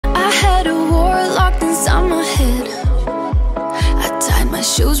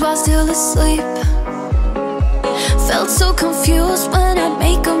shoes while still asleep. Felt so confused when I'd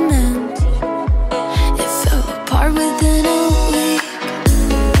make amends. It fell apart within a week.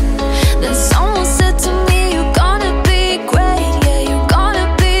 Then someone said to me, you're gonna be great. Yeah, you're gonna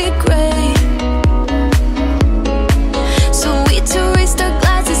be great. So we two raised our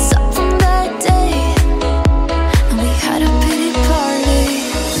glasses up from that day, and we had a pity party.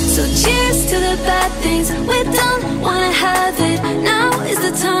 So cheers to the bad things. We don't wanna have it. Now is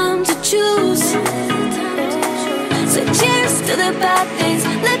the time to choose. So cheers to the bad things.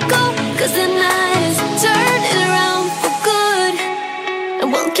 Let go, cause the night is turning around for good. And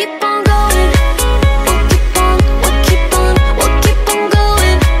we'll keep on